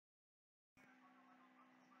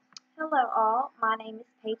Hello all, my name is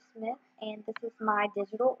Paige Smith and this is my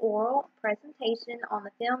digital oral presentation on the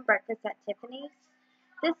film Breakfast at Tiffany's.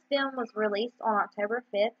 This film was released on October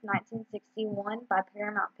 5th, 1961 by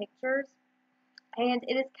Paramount Pictures, and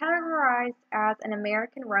it is categorized as an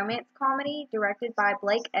American romance comedy directed by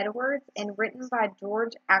Blake Edwards and written by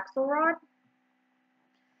George Axelrod.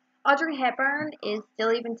 Audrey Hepburn is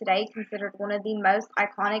still even today considered one of the most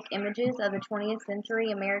iconic images of the 20th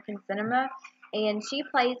century American cinema, and she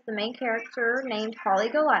plays the main character named Holly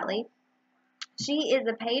Golightly. She is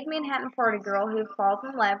a paid Manhattan party girl who falls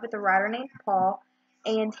in love with a writer named Paul,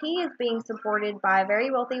 and he is being supported by a very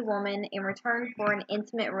wealthy woman in return for an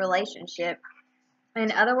intimate relationship.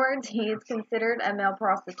 In other words, he is considered a male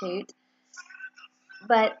prostitute.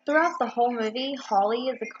 But throughout the whole movie, Holly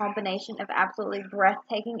is a combination of absolutely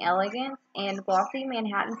breathtaking elegance and glossy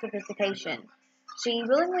Manhattan sophistication. She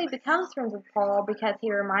willingly becomes friends with Paul because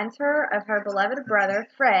he reminds her of her beloved brother,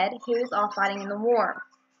 Fred, who is off fighting in the war.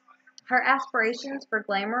 Her aspirations for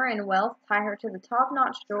glamour and wealth tie her to the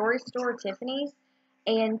top-notch jewelry store Tiffany's,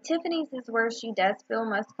 and Tiffany's is where she does feel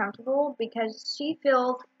most comfortable because she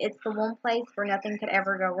feels it's the one place where nothing could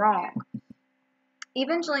ever go wrong.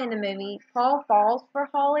 Eventually in the movie, Paul falls for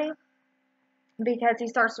Holly because he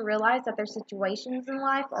starts to realize that their situations in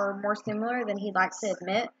life are more similar than he'd like to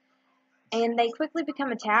admit, and they quickly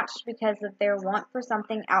become attached because of their want for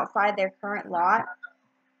something outside their current lot.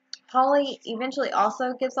 Holly eventually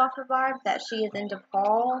also gives off the vibe that she is into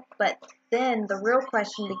Paul, but then the real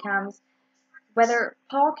question becomes whether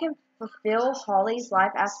Paul can fulfill Holly's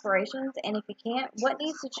life aspirations, and if he can't, what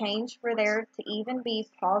needs to change for there to even be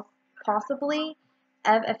possibly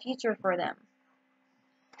of a future for them.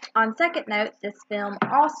 On second note, this film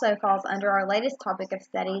also falls under our latest topic of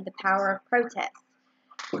study, the power of protest.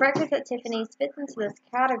 Breakfast at Tiffany's fits into this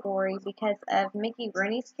category because of Mickey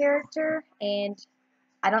Rooney's character, and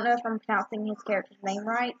I don't know if I'm pronouncing his character's name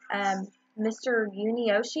right, Mr.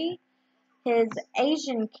 Yunioshi. His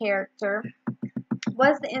Asian character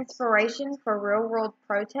was the inspiration for real-world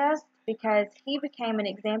protest because he became an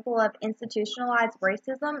example of institutionalized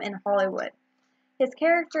racism in Hollywood. His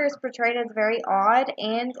character is portrayed as very odd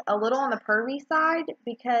and a little on the pervy side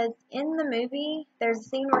because in the movie, there's a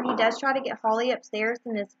scene where he does try to get Holly upstairs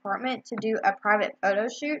in his apartment to do a private photo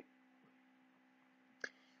shoot,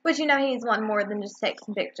 which he's wanting more than just take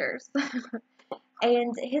some pictures.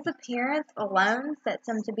 And his appearance alone sets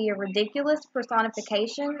him to be a ridiculous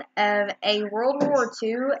personification of a World War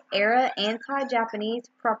II era anti-Japanese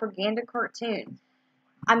propaganda cartoon.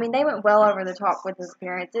 I mean, they went well over the top with his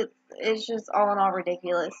appearance. It's just all in all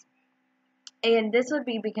ridiculous. And this would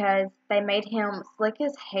be because they made him slick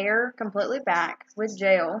his hair completely back with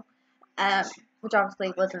gel, which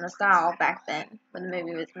obviously wasn't the style back then when the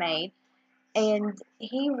movie was made. And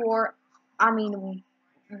he wore,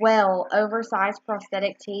 well oversized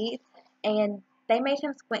prosthetic teeth, and they made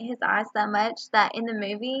him squint his eyes so much that in the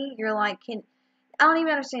movie you're like, I don't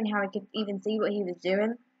even understand how he could even see what he was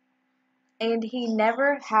doing. And he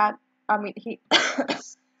never had,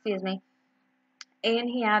 excuse me, and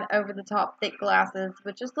he had over the top thick glasses,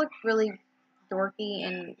 which just looked really dorky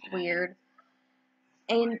and weird.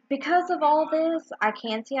 And because of all this, I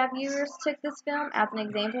can see how viewers took this film as an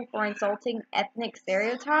example for insulting ethnic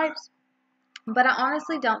stereotypes. But I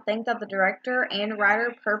honestly don't think that the director and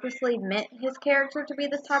writer purposely meant his character to be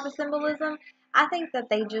this type of symbolism. I think that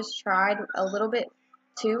they just tried a little bit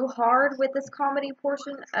too hard with this comedy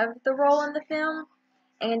portion of the role in the film.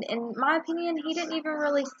 And in my opinion, he didn't even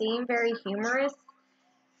really seem very humorous.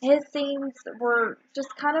 His scenes were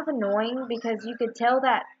just kind of annoying because you could tell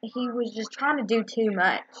that he was just trying to do too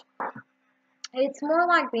much. It's more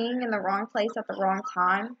like being in the wrong place at the wrong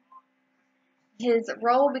time. His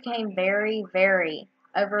role became very, very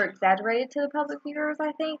over-exaggerated to the public viewers,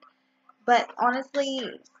 I think. But honestly,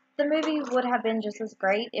 the movie would have been just as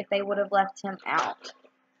great if they would have left him out.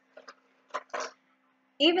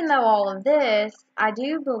 Even though all of this, I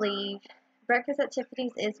do believe Breakfast at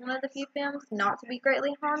Tiffany's is one of the few films not to be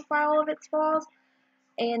greatly harmed by all of its flaws.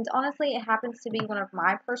 And honestly, it happens to be one of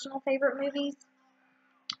my personal favorite movies.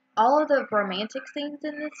 All of the romantic scenes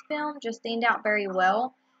in this film just stand out very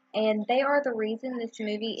well, and they are the reason this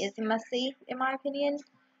movie is a must-see, in my opinion.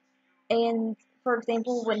 And, for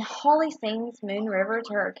example, when Holly sings Moon River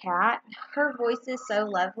to her cat, her voice is so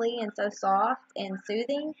lovely and so soft and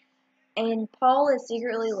soothing, and Paul is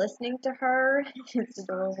secretly listening to her. It's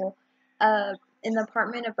adorable. In the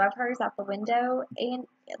apartment above hers out the window, and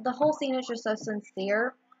the whole scene is just so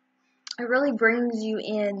sincere. It really brings you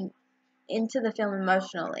into the film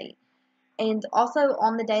emotionally. And also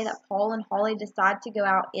on the day that Paul and Holly decide to go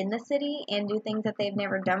out in the city and do things that they've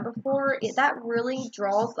never done before, that really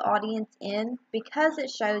draws the audience in because it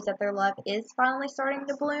shows that their love is finally starting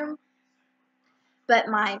to bloom. But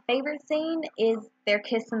my favorite scene is their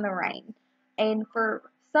kiss in the rain. And for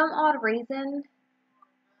some odd reason,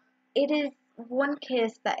 it is one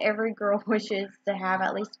kiss that every girl wishes to have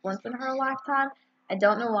at least once in her lifetime. I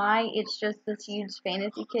don't know why. It's just this huge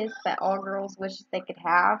fantasy kiss that all girls wish they could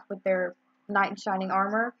have with their knight in shining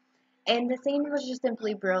armor. And the scene was just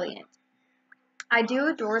simply brilliant. I do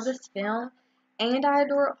adore this film, and I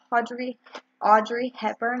adore Audrey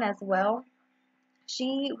Hepburn as well.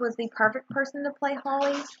 She was the perfect person to play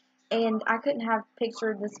Holly, and I couldn't have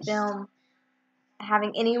pictured this film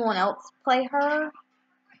having anyone else play her.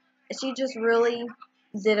 She just really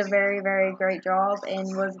did a very, very great job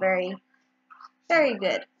and was very, very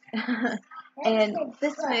good. And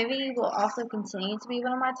this movie will also continue to be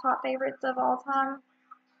one of my top favorites of all time.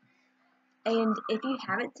 And if you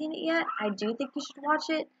haven't seen it yet, I do think you should watch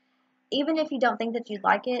it. Even if you don't think that you'd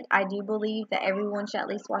like it, I do believe that everyone should at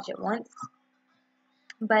least watch it once.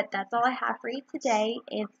 But that's all I have for you today.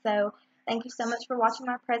 And so thank you so much for watching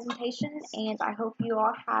my presentation, and I hope you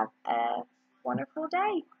all have a wonderful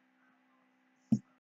day.